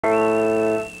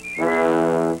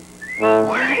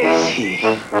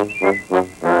I'm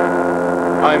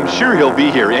sure he'll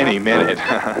be here any minute.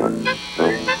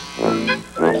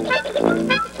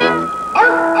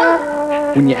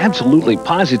 When you absolutely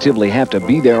positively have to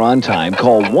be there on time,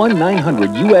 call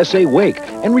 1-900-USA-WAKE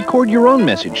and record your own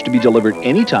message to be delivered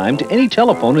anytime to any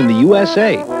telephone in the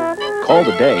USA. Call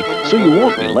today so you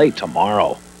won't be late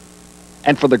tomorrow.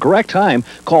 And for the correct time,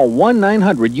 call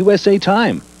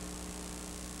 1-900-USA-TIME.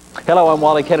 Hello, I'm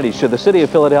Wally Kennedy. Should the city of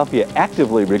Philadelphia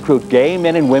actively recruit gay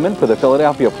men and women for the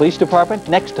Philadelphia Police Department?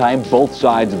 Next time, both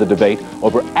sides of the debate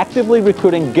over actively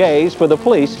recruiting gays for the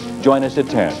police. Join us at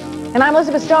 10. And I'm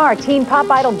Elizabeth Starr. Teen pop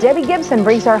idol Debbie Gibson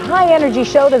brings her high-energy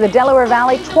show to the Delaware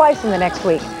Valley twice in the next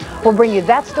week. We'll bring you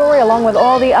that story along with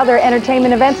all the other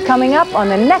entertainment events coming up on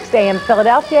the next AM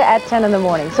Philadelphia at 10 in the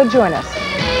morning. So join us.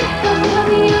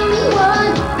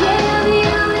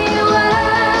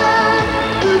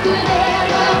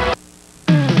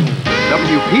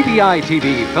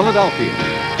 WPBI-TV, Philadelphia.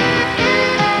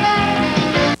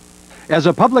 As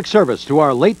a public service to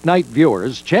our late-night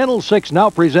viewers, Channel 6 now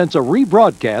presents a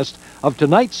rebroadcast of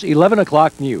tonight's 11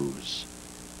 o'clock news.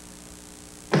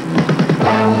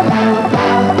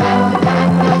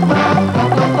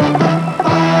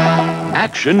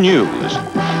 Action News,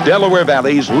 Delaware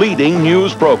Valley's leading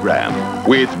news program,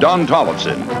 with Don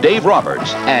Tollefson, Dave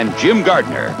Roberts, and Jim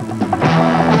Gardner.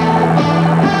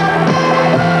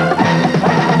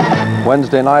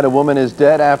 Wednesday night, a woman is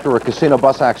dead after a casino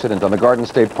bus accident on the Garden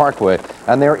State Parkway,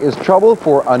 and there is trouble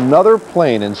for another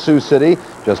plane in Sioux City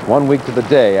just 1 week to the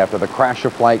day after the crash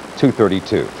of Flight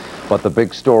 232. But the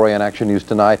big story on Action News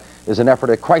tonight is an effort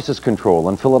at crisis control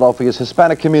in Philadelphia's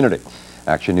Hispanic community.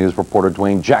 Action News reporter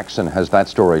Dwayne Jackson has that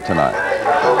story tonight.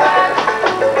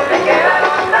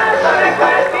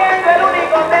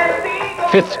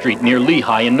 5th Street near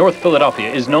Lehigh in North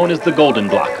Philadelphia is known as the Golden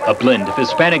Block, a blend of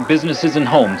Hispanic businesses and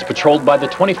homes patrolled by the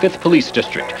 25th Police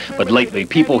District. But lately,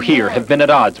 people here have been at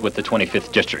odds with the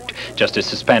 25th District, just as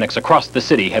Hispanics across the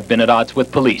city have been at odds with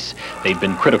police. They've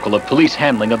been critical of police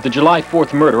handling of the July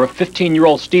 4th murder of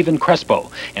 15-year-old Stephen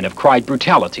Crespo and have cried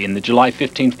brutality in the July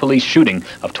 15th police shooting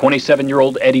of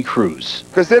 27-year-old Eddie Cruz.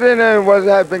 Considering what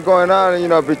has been going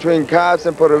on, between cops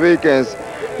and Puerto Ricans,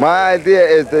 my idea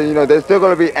is that, there's still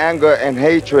going to be anger and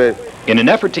hatred. In an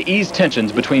effort to ease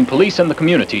tensions between police and the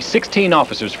community, 16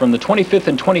 officers from the 25th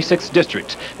and 26th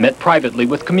districts met privately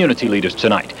with community leaders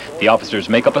tonight. The officers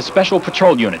make up a special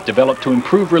patrol unit developed to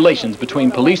improve relations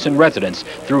between police and residents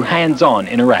through hands-on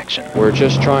interaction. We're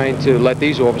just trying to let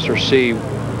these officers see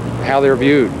how they're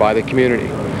viewed by the community,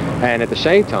 and at the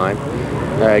same time,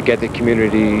 get the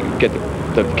community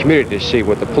to see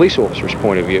what the police officer's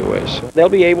point of view is. They'll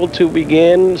be able to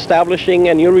begin establishing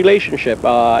a new relationship,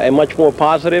 a much more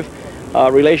positive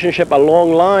relationship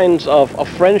along lines of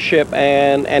friendship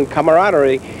and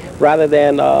camaraderie rather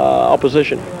than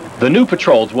opposition. The new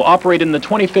patrols will operate in the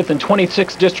 25th and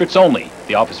 26th districts only.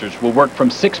 The officers will work from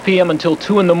 6 p.m. until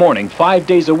 2 in the morning, 5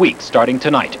 days a week, starting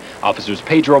tonight. Officers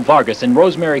Pedro Vargas and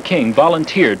Rosemary King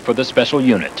volunteered for the special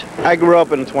unit. I grew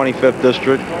up in the 25th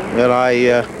district, and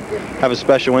I have a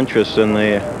special interest in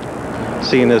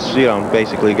seeing this,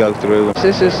 basically go through.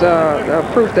 This is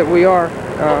proof that we are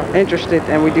interested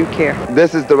and we do care.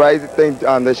 This is the right thing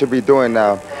they should be doing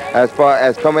now, as far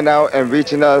as coming out and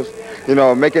reaching us,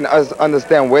 making us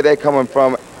understand where they're coming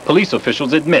from. Police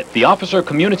officials admit the officer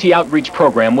community outreach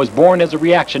program was born as a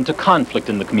reaction to conflict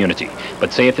in the community,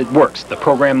 but say if it works, the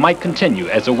program might continue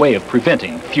as a way of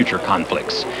preventing future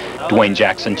conflicts. Dwayne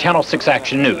Jackson, Channel 6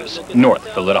 Action News, North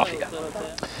Philadelphia.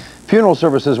 Funeral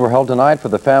services were held tonight for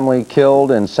the family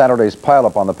killed in Saturday's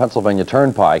pileup on the Pennsylvania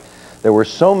Turnpike. There were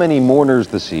so many mourners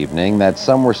this evening that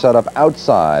some were set up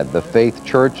outside the Faith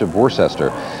Church of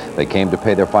Worcester. They came to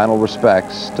pay their final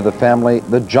respects to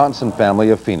the Johnson family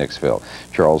of Phoenixville,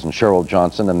 Charles and Cheryl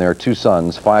Johnson and their 2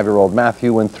 sons, 5-year-old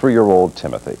Matthew and 3-year-old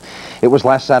Timothy. It was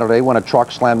last Saturday when a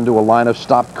truck slammed into a line of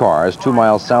stopped cars 2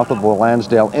 miles south of the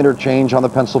Lansdale interchange on the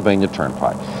Pennsylvania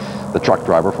Turnpike. The truck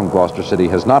driver from Gloucester City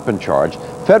has not been charged.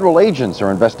 Federal agents are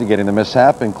investigating the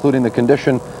mishap, including the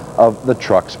condition of the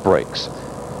truck's brakes.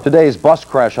 Today's bus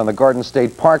crash on the Garden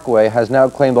State Parkway has now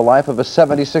claimed the life of a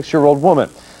 76-year-old woman.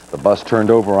 The bus turned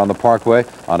over on the parkway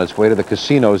on its way to the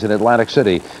casinos in Atlantic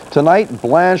City. Tonight,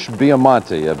 Blanche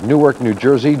Biamonte of Newark, New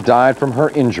Jersey, died from her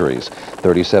injuries.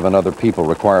 37 other people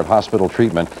required hospital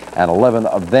treatment, and 11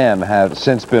 of them have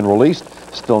since been released.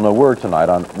 Still no word tonight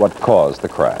on what caused the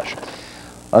crash.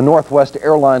 A Northwest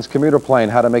Airlines commuter plane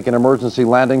had to make an emergency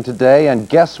landing today, and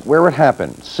guess where it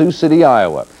happened? Sioux City,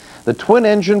 Iowa. The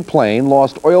twin-engine plane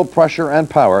lost oil pressure and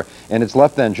power in its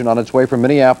left engine on its way from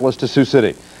Minneapolis to Sioux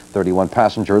City. 31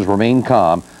 passengers remain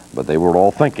calm. but they were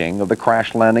all thinking of the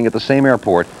crash landing at the same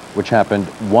airport which happened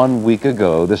 1 week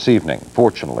ago this evening.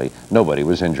 Fortunately, nobody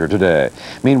was injured today.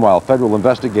 Meanwhile, federal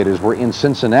investigators were in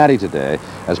Cincinnati today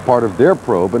as part of their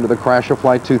probe into the crash of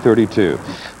Flight 232.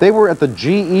 They were at the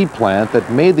GE plant that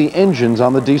made the engines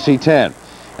on the DC-10.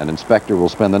 An inspector will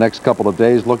spend the next couple of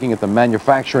days looking at the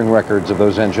manufacturing records of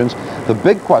those engines. The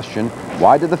big question,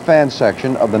 why did the fan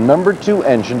section of the number 2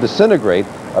 engine disintegrate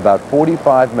about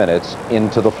 45 minutes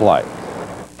into the flight?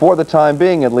 For the time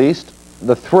being, at least,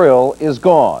 the thrill is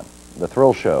gone. The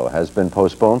thrill show has been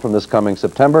postponed from this coming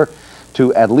September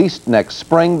to at least next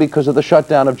spring because of the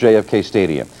shutdown of JFK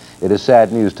Stadium. It is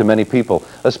sad news to many people,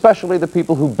 especially the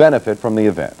people who benefit from the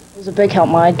event. It's a big help.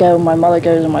 I go, my mother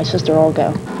goes, and my sister all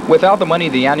go. Without the money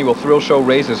the annual thrill show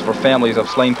raises for families of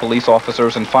slain police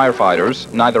officers and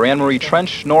firefighters, neither Anne-Marie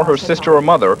Trench nor her sister or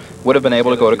mother would have been able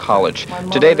to go to college.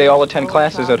 Today they all attend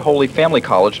classes at Holy Family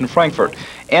College in Frankfort.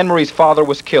 Anne-Marie's father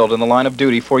was killed in the line of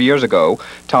duty 4 years ago.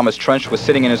 Thomas Trench was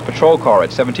sitting in his patrol car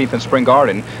at 17th and Spring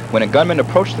Garden when a gunman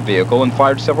approached the vehicle and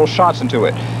fired several shots into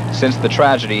it. Since the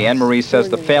tragedy, Anne-Marie says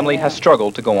the family has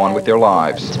struggled to go on with their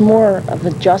lives. It's more of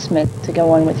an adjustment to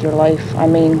go on with your life. I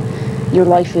mean, your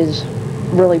life is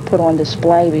really put on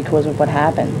display because of what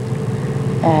happened.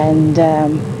 And,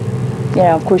 you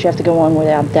know, of course you have to go on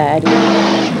without Dad.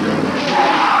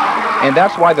 And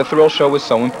that's why the thrill show is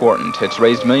so important. It's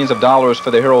raised millions of dollars for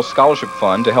the Heroes Scholarship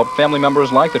Fund to help family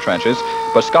members like the Trenches,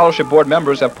 but scholarship board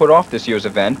members have put off this year's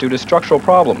event due to structural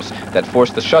problems that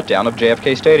forced the shutdown of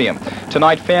JFK Stadium.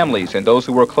 Tonight, families and those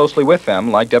who work closely with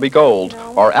them, like Debbie Gold,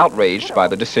 are outraged by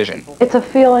the decision. It's a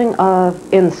feeling of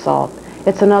insult.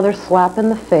 It's another slap in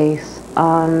the face.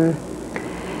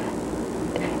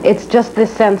 It's just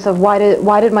this sense of why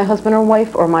did my husband or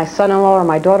wife or my son-in-law or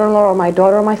my daughter-in-law or my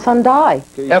daughter or my son die?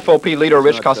 FOP leader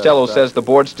Rich Costello says the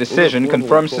board's decision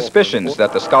confirms suspicions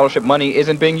that the scholarship money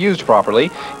isn't being used properly,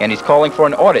 and he's calling for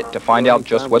an audit to find out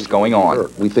just what's going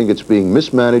on. We think it's being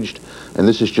mismanaged, and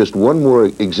this is just one more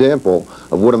example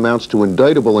of what amounts to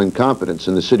indictable incompetence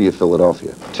in the city of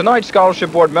Philadelphia. Tonight,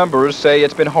 scholarship board members say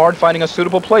it's been hard finding a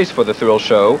suitable place for the thrill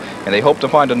show, and they hope to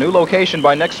find a new location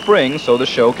by next spring so the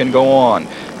show can go on.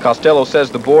 Costello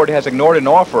says the board has ignored an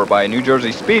offer by a New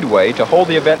Jersey Speedway to hold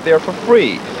the event there for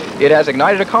free. It has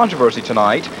ignited a controversy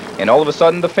tonight, and all of a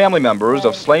sudden the family members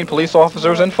of slain police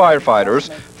officers and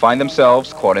firefighters find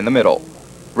themselves caught in the middle.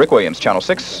 Rick Williams, Channel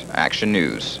 6, Action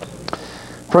News.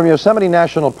 From Yosemite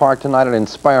National Park tonight, an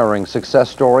inspiring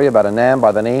success story about a man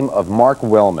by the name of Mark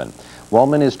Wellman.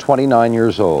 Wellman is 29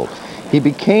 years old. He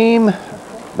became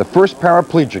the first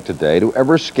paraplegic today to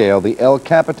ever scale the El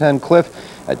Capitan cliff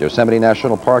at Yosemite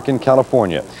National Park in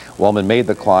California. Wellman made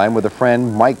the climb with a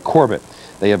friend, Mike Corbett.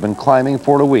 They have been climbing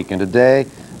for a week, and today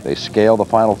they scaled the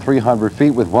final 300 feet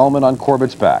with Wellman on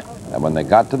Corbett's back. And when they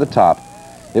got to the top,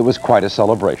 it was quite a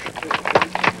celebration.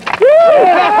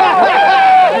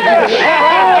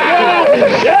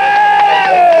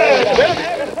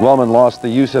 Wellman lost the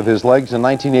use of his legs in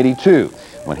 1982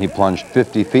 when he plunged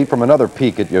 50 feet from another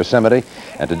peak at Yosemite,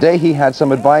 and today he had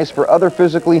some advice for other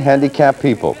physically handicapped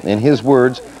people. In his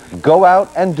words, go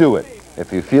out and do it.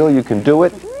 If you feel you can do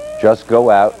it, just go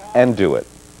out and do it.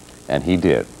 And he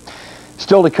did.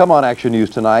 Still to come on Action News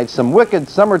tonight, some wicked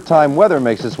summertime weather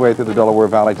makes its way through the Delaware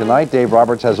Valley tonight. Dave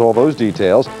Roberts has all those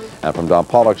details. And from Don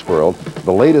Pollock's world,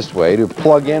 the latest way to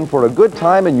plug in for a good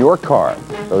time in your car.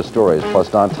 Those stories, plus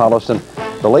Don Tollefson,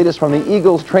 the latest from the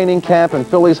Eagles training camp and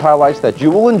Phillies highlights that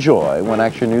you will enjoy when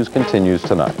Action News continues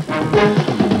tonight. Hey,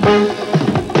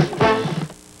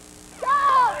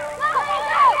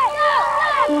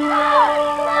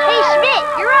 Schmidt,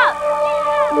 you're up.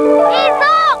 He's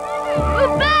up.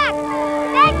 Move back.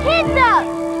 That kid's up.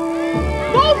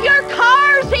 Move your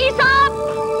cars. He's up.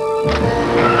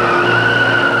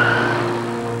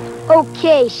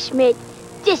 Okay, Schmidt.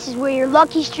 This is where your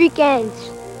lucky streak ends.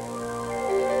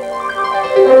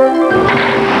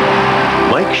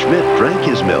 Mike Schmidt drank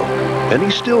his milk, and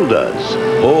he still does.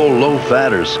 Whole,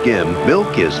 low-fat, or skim,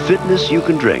 milk is fitness you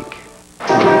can drink.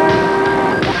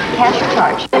 Cash or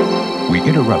charge? We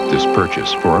interrupt this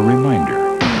purchase for a reminder.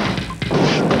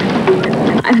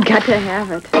 I've got to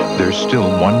have it. There's still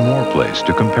one more place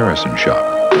to comparison shop.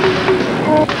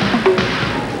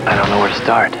 I don't know where to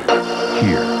start.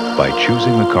 Here, by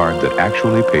choosing the card that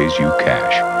actually pays you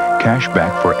cash. Cash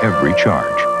back for every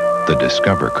charge. The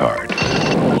Discover card.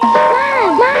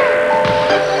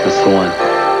 That's the one.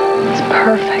 It's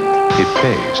perfect. It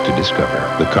pays to Discover,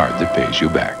 the card that pays you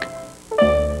back.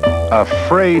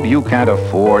 Afraid you can't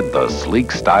afford the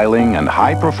sleek styling and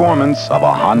high performance of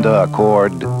a Honda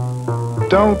Accord?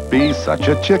 Don't be such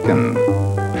a chicken.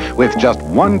 With just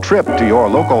one trip to your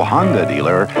local Honda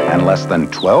dealer and less than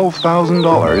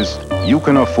 $12,000, you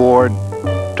can afford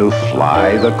to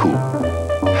fly the coupe.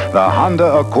 The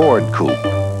Honda Accord Coupe.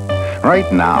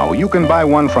 Right now, you can buy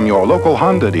one from your local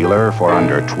Honda dealer for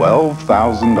under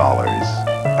 $12,000.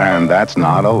 And that's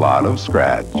not a lot of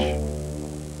scratch.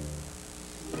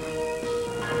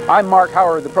 I'm Mark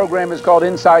Howard. The program is called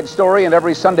Inside Story, and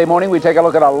every Sunday morning we take a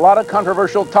look at a lot of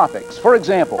controversial topics. For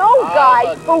example, no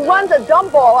guy who runs a dumb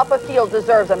ball up a field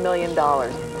deserves $1 million.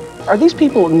 Are these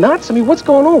people nuts? I mean, what's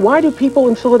going on? Why do people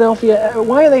in Philadelphia,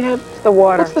 why do they have... It's the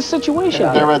water. What's the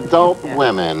situation? They're adult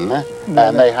women,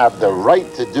 and they have the right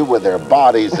to do with their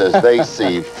bodies as they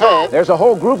see fit. There's a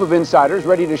whole group of insiders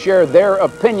ready to share their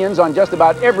opinions on just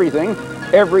about everything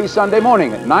every Sunday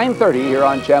morning at 9:30 here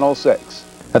on Channel 6.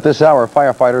 At this hour,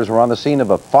 firefighters were on the scene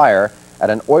of a fire at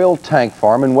an oil tank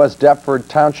farm in West Deptford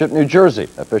Township, New Jersey.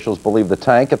 Officials believe the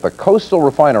tank at the coastal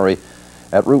refinery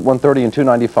at Route 130 and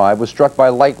 295 was struck by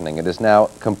lightning. It is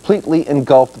now completely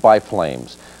engulfed by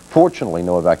flames. Fortunately,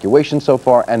 no evacuation so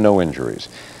far and no injuries.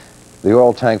 The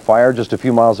oil tank fire just a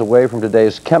few miles away from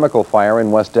today's chemical fire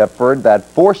in West Deptford that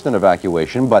forced an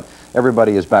evacuation, but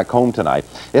everybody is back home tonight.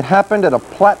 It happened at a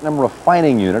platinum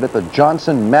refining unit at the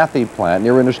Johnson Matthey plant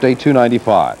near Interstate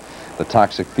 295. The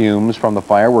toxic fumes from the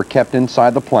fire were kept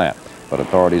inside the plant, but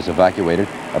authorities evacuated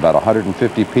about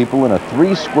 150 people in a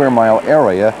 3-square-mile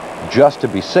area just to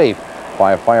be safe.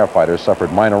 5 firefighters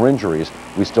suffered minor injuries.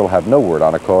 We still have no word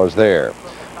on a cause there.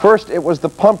 First, it was the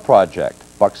pump project.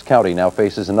 Bucks County now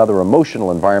faces another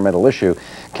emotional environmental issue.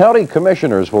 County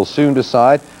commissioners will soon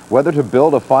decide whether to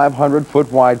build a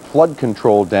 500-foot-wide flood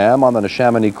control dam on the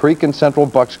Neshaminy Creek in central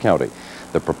Bucks County.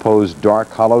 The proposed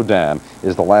Dark Hollow Dam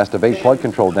is the last of 8 flood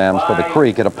control dams for the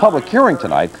creek. At a public hearing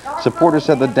tonight, supporters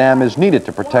said the dam is needed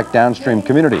to protect downstream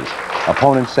communities.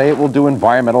 Opponents say it will do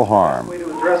environmental harm. The way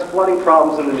to address flooding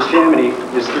problems in the Neshaminy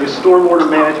is through stormwater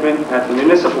management at the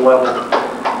municipal level,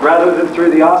 rather than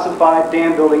through the ossified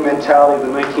dam building mentality of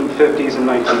the 1950s and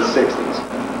 1960s.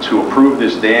 To approve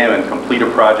this dam and complete a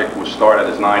project was started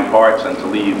as 9 parts, and to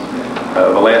leave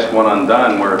the last one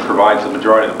undone where it provides the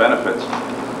majority of the benefits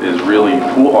is really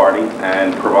foolhardy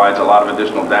and provides a lot of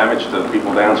additional damage to the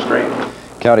people downstream.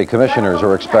 County commissioners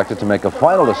are expected to make a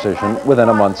final decision within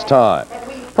a month's time.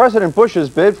 President Bush's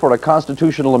bid for a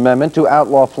constitutional amendment to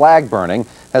outlaw flag burning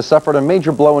has suffered a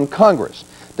major blow in Congress.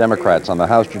 Democrats on the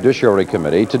House Judiciary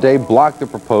Committee today blocked the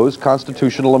proposed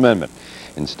constitutional amendment.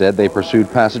 Instead, they pursued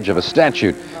passage of a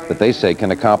statute that they say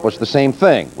can accomplish the same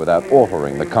thing without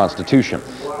altering the Constitution.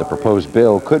 The proposed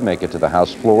bill could make it to the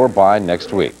House floor by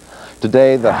next week.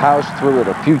 Today, the House threw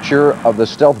the future of the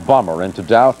stealth bomber into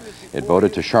doubt. It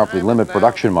voted to sharply limit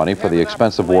production money for the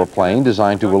expensive warplane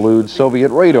designed to elude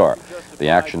Soviet radar. The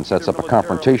action sets up a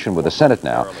confrontation with the Senate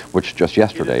now, which just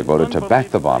yesterday voted to back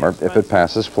the bomber if it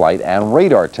passes flight and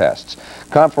radar tests.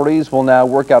 Conferees will now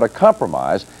work out a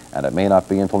compromise, and it may not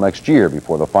be until next year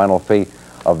before the final fate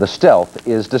of the stealth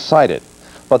is decided.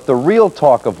 But the real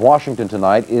talk of Washington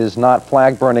tonight is not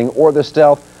flag burning or the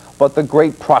stealth, but the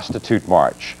Great Prostitute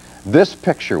March. This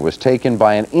picture was taken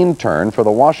by an intern for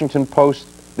the Washington Post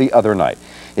the other night.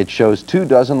 It shows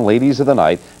 24 ladies of the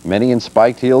night, many in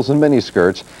spiked heels and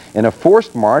miniskirts, in a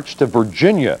forced march to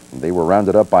Virginia. They were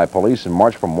rounded up by police and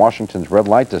marched from Washington's red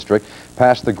light district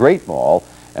past the Great Mall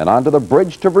and onto the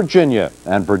bridge to Virginia.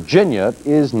 And Virginia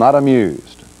is not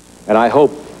amused. And I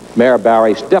hope Mayor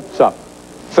Barry steps up,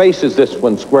 faces this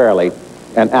one squarely,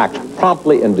 and acts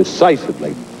promptly and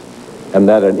decisively, and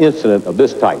that an incident of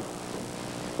this type,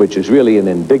 which is really an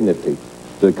indignity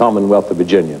to the Commonwealth of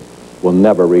Virginia, will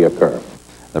never reoccur.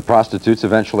 The prostitutes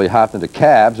eventually hopped into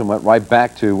cabs and went right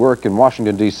back to work in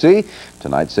Washington, D.C.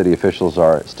 Tonight, city officials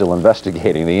are still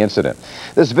investigating the incident.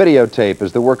 This videotape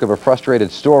is the work of a frustrated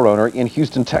store owner in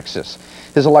Houston, Texas.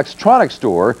 His electronics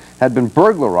store had been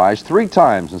burglarized 3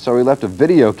 times, and so he left a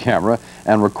video camera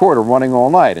and recorder running all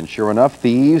night. And sure enough,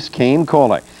 thieves came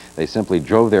calling. They simply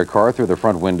drove their car through the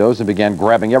front windows and began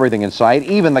grabbing everything in sight,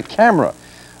 even the camera.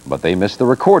 But they missed the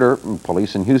recorder.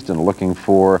 Police in Houston are looking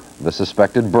for the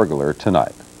suspected burglar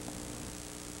tonight.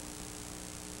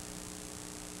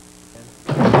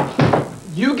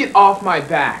 You get off my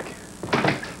back.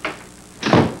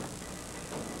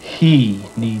 He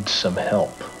needs some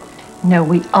help. No,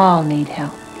 we all need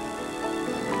help.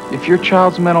 If your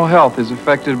child's mental health is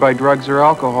affected by drugs or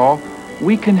alcohol,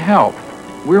 we can help.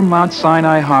 We're Mount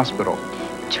Sinai Hospital.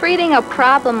 Treating a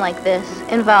problem like this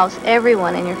involves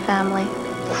everyone in your family.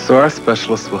 So our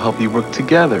specialists will help you work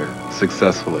together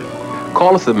successfully.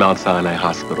 Call us at Mount Sinai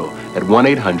Hospital at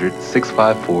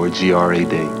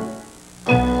 1-800-654-GRAD.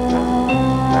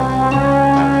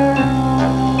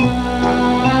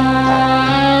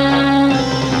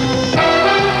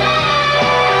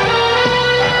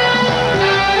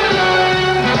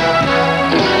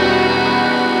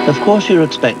 Of course you're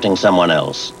expecting someone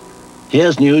else.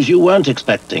 Here's news you weren't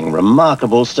expecting.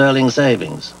 Remarkable sterling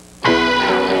savings.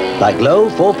 Like low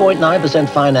 4.9%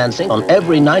 financing on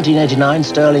every 1989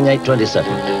 Sterling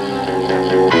 827.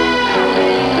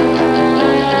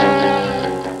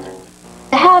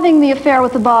 Having the affair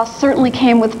with the boss certainly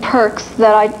came with perks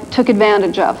that I took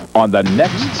advantage of. On the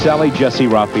next Sally Jesse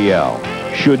Raphael,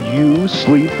 should you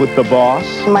sleep with the boss?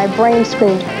 My brain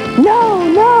screamed, no,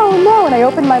 no, no, and I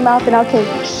opened my mouth and out came,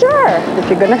 sure, if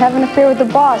you're going to have an affair with the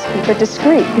boss, keep it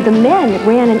discreet. The men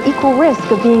ran an equal risk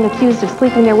of being accused of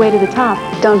sleeping their way to the top.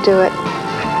 Don't do it.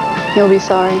 You'll be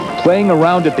sorry. Playing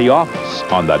around at the office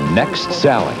on the next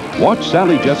Sally. Watch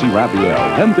Sally Jesse Raphael,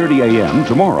 10:30 a.m.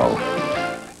 tomorrow.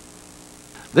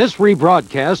 This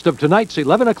rebroadcast of tonight's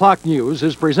 11 o'clock news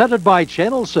is presented by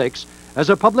Channel 6 as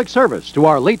a public service to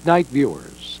our late-night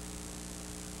viewers.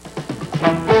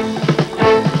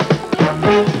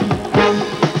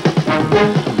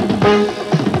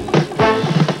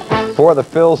 For the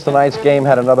Phils, tonight's game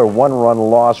had another one-run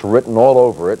loss written all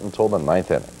over it until the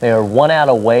 9th inning. They are 1 out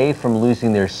away from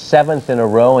losing their 7th in a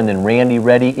row, and then Randy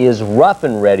Reddy is rough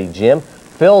and ready, Jim.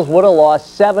 Phils would have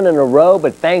lost 7 in a row,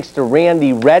 but thanks to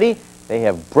Randy Reddy, they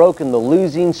have broken the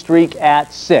losing streak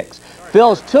at 6.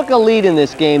 Phils took a lead in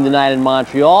this game tonight in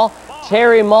Montreal.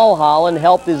 Terry Mulholland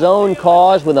helped his own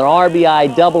cause with an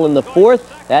RBI double in the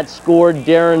 4th. That scored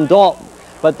Darren Dalton.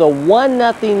 But the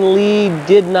 1-0 lead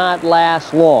did not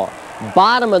last long.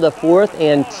 Bottom of the 4th,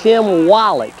 and Tim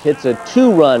Wallach hits a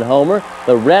 2-run homer.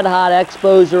 The red-hot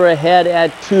Expos are ahead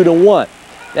at 2-1.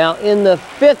 Now, in the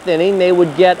 5th inning, they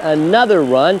would get another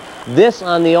run, this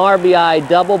on the RBI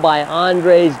double by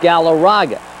Andres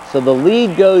Galarraga. So the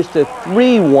lead goes to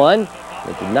 3-1.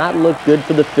 It did not look good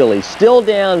for the Phillies. Still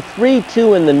down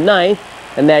 3-2 in the 9th,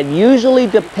 and that usually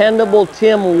dependable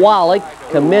Tim Wallach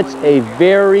commits a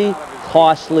very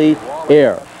costly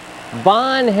error.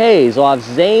 Von Hayes off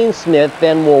Zane Smith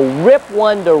then will rip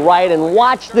one to right, and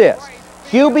watch this.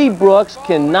 Hubie Brooks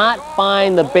cannot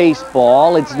find the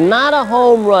baseball. It's not a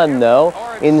home run, though.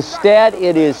 Instead,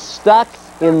 it is stuck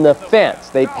in the fence.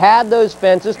 They pad those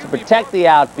fences to protect the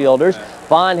outfielders.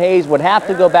 Von Hayes would have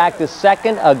to go back to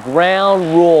second, a ground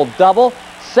rule double,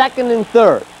 2nd and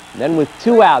 3rd. Then with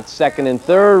 2 outs, 2nd and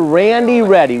 3rd, Randy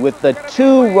Reddy with the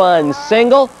 2-run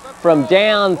single from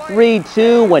down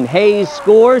 3-2 when Hayes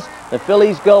scores. The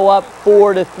Phillies go up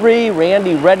 4-3.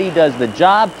 Randy Reddy does the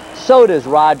job. So does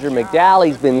Roger McDowell.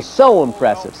 He's been so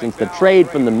impressive since the trade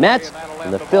from the Mets,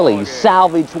 and the Phillies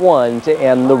salvage one to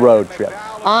end the road trip.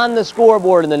 On the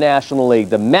scoreboard in the National League,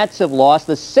 the Mets have lost.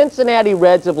 The Cincinnati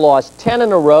Reds have lost 10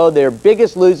 in a row, their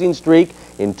biggest losing streak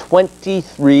in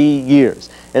 23 years.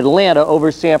 Atlanta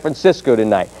over San Francisco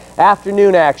tonight.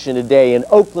 Afternoon action today in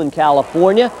Oakland,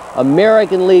 California.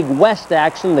 American League West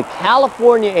action. The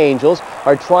California Angels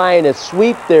are trying to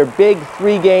sweep their big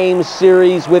 3-game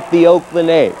series with the Oakland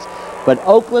A's. But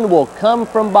Oakland will come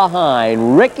from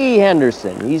behind. Ricky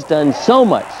Henderson, he's done so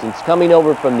much since coming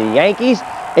over from the Yankees.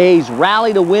 A's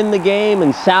rally to win the game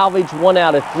and salvage 1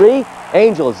 out of 3.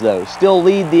 Angels, though, still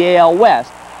lead the AL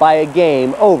West by a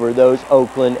game over those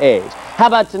Oakland A's. How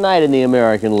about tonight in the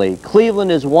American League? Cleveland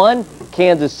has won,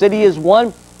 Kansas City has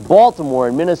won, Baltimore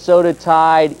and Minnesota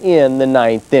tied in the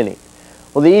 9th inning.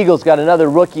 Well, the Eagles got another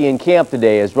rookie in camp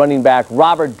today as running back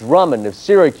Robert Drummond of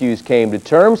Syracuse came to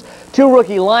terms. 2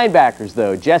 rookie linebackers,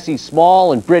 though, Jesse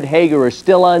Small and Britt Hager, are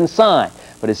still unsigned.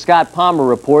 But as Scott Palmer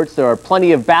reports, there are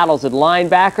plenty of battles at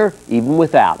linebacker, even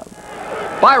without him.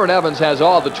 Byron Evans has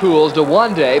all the tools to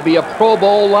one day be a Pro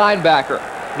Bowl linebacker.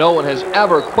 No one has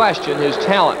ever questioned his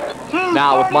talent.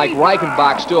 Now, with Mike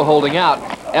Reichenbach still holding out,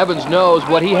 Evans knows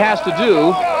what he has to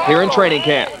do here in training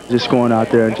camp. Just going out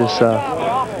there and just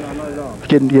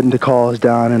getting the calls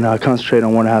down and concentrate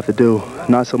on what I have to do.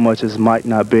 Not so much as Mike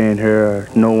not being here or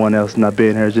no one else not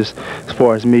being here, just as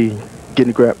far as me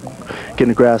getting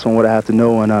a grasp on what I have to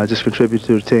know and just contribute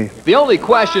to the team. The only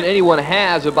question anyone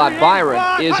has about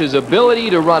Byron is his ability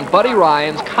to run Buddy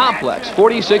Ryan's complex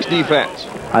 46 defense.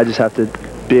 I just have to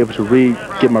be able to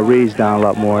get my reads down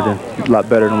a lot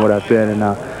better than what I've been,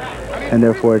 and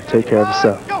therefore take care of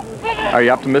itself. Are you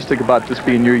optimistic about this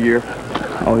being your year?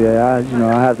 Oh yeah,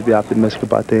 I have to be optimistic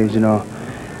about things.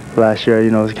 Last year,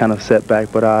 it was kind of a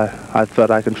setback, but I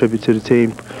felt I contributed to the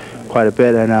team quite a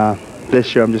bit, and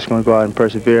this year I'm just going to go out and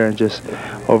persevere and just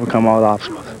overcome all the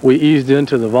obstacles. we eased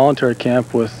into the voluntary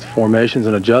camp with formations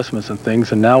and adjustments and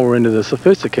things, and now we're into the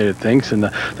sophisticated things and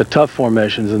the tough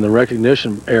formations and the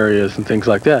recognition areas and things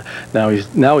like that. Now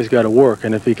he's got to work,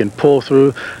 and if he can pull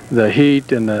through the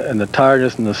heat and the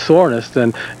tiredness and the soreness,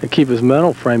 then and keep his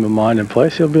mental frame of mind in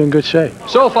place, he'll be in good shape.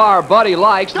 So far, Buddy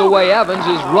likes the way Evans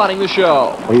is running the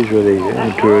show. He's really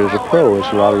into it as a pro. It's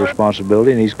a lot of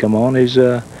responsibility, and he's come on. He's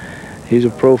a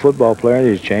pro football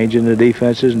player. He's changing the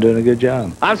defenses and doing a good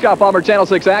job. I'm Scott Palmer, Channel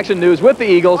 6 Action News with the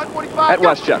Eagles at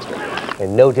Westchester.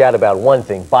 And no doubt about one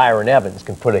thing, Byron Evans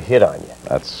can put a hit on you.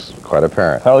 That's quite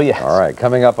apparent. Oh, yes. All right,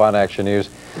 coming up on Action News,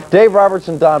 Dave Roberts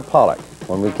and Don Pollock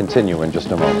when we continue in just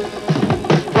a moment.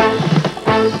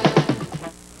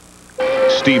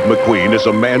 Steve McQueen is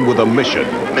a man with a mission.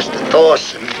 Mr.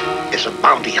 Thorson is a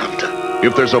bounty hunter.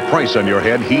 If there's a price on your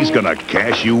head, he's gonna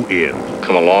cash you in.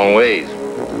 Come a long ways.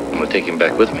 I'm gonna take him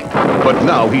back with me. But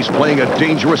now he's playing a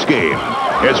dangerous game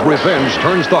as revenge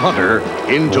turns the hunter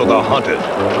into the hunted.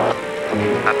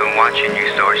 I've been watching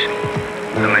you, Thorson.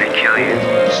 I'm gonna kill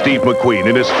you. Steve McQueen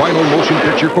in his final motion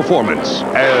picture performance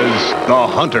as the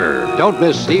Hunter. Don't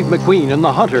miss Steve McQueen in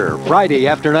The Hunter, Friday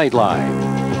after Nightline.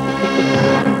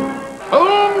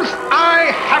 Holmes,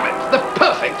 I have it. The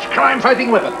perfect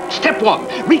crime-fighting weapon. Step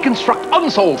 1, reconstruct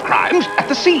unsolved crimes at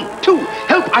the scene. 2,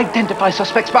 help identify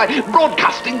suspects by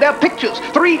broadcasting their pictures.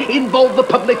 3, involve the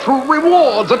public through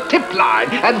rewards, a tip line.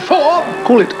 And 4...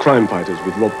 Call it Crime Fighters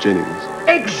with Rob Jennings.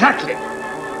 Exactly.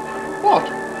 What?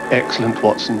 Excellent,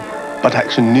 Watson. But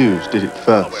Action News did it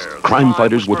first. Crime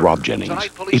Fighters with Rob Jennings.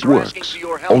 It works.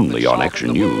 Only on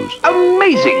Action News.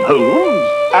 Amazing, Holmes.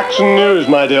 Action News,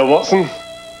 my dear Watson.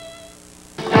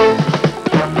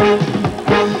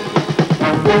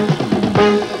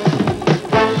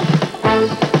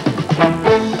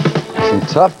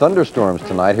 Tough thunderstorms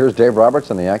tonight. Here's Dave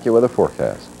Roberts on the AccuWeather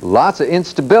forecast. Lots of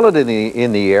instability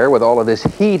in the air with all of this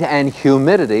heat and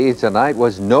humidity. Tonight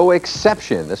was no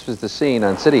exception. This was the scene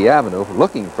on City Avenue,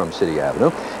 looking from City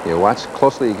Avenue. You watch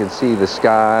closely, you can see the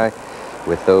sky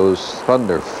with those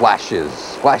thunder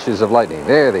flashes of lightning.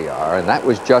 There they are, and that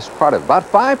was just part of it. About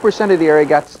 5% of the area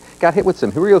got hit with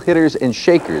some real hitters and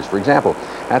shakers. For example,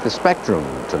 at the Spectrum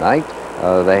tonight,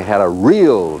 they had a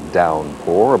real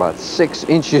downpour, about 6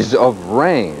 inches of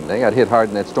rain. They got hit hard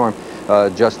in that storm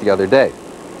just the other day.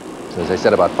 So as I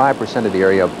said, about 5% of the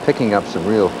area picking up some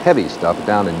real heavy stuff.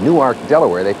 Down in Newark,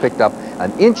 Delaware, they picked up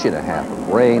 1.5 inches of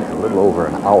rain a little over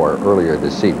an hour earlier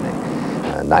this evening.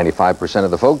 95%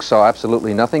 of the folks saw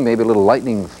absolutely nothing, maybe a little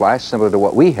lightning flash similar to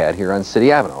what we had here on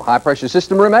City Avenue. High pressure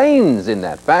system remains in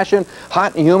that fashion,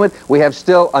 hot and humid. We have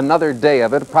still another day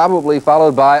of it, probably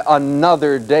followed by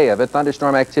another day of it.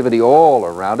 Thunderstorm activity all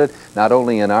around it, not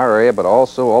only in our area, but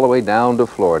also all the way down to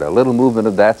Florida. A little movement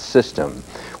of that system.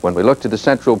 When we look to the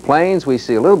Central Plains, we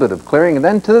see a little bit of clearing, and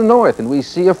then to the north, and we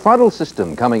see a frontal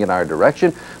system coming in our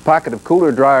direction. Pocket of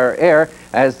cooler, drier air.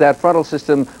 As that frontal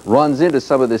system runs into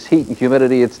some of this heat and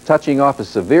humidity, it's touching off a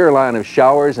severe line of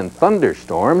showers and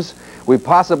thunderstorms. We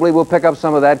possibly will pick up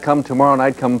some of that come tomorrow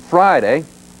night, come Friday,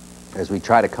 as we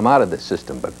try to come out of this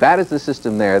system. But that is the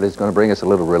system there that's going to bring us a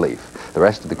little relief. The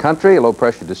rest of the country, a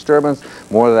low-pressure disturbance,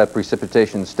 more of that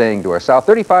precipitation staying to our south.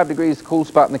 35 degrees, cool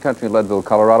spot in the country in Leadville,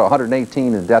 Colorado.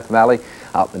 118 in Death Valley.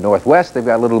 Out in the northwest, they've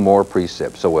got a little more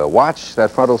precip. So we'll watch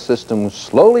that frontal system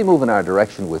slowly move in our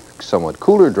direction with somewhat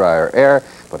cooler, drier air.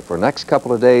 But for the next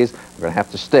couple of days, we're going to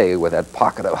have to stay with that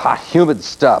pocket of hot, humid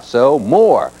stuff. So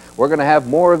more. We're going to have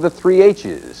more of the 3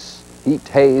 H's. Heat,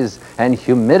 haze, and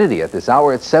humidity at this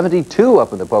hour. It's 72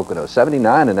 up in the Poconos,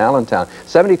 79 in Allentown.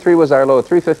 73 was our low at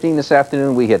 3:15 this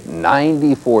afternoon. We hit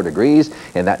 94 degrees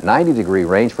in that 90-degree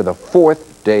range for the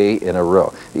 4th day in a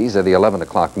row. These are the 11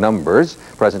 o'clock numbers.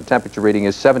 Present temperature reading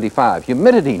is 75.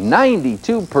 Humidity,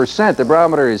 92%. The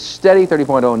barometer is steady,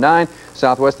 30.09.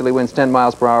 Southwesterly winds 10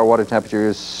 miles per hour. Water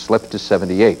temperatures slipped to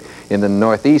 78. In the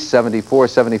northeast, 74,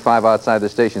 75 outside the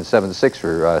station, 76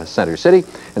 for Center City,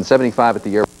 and 75 at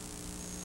the airport.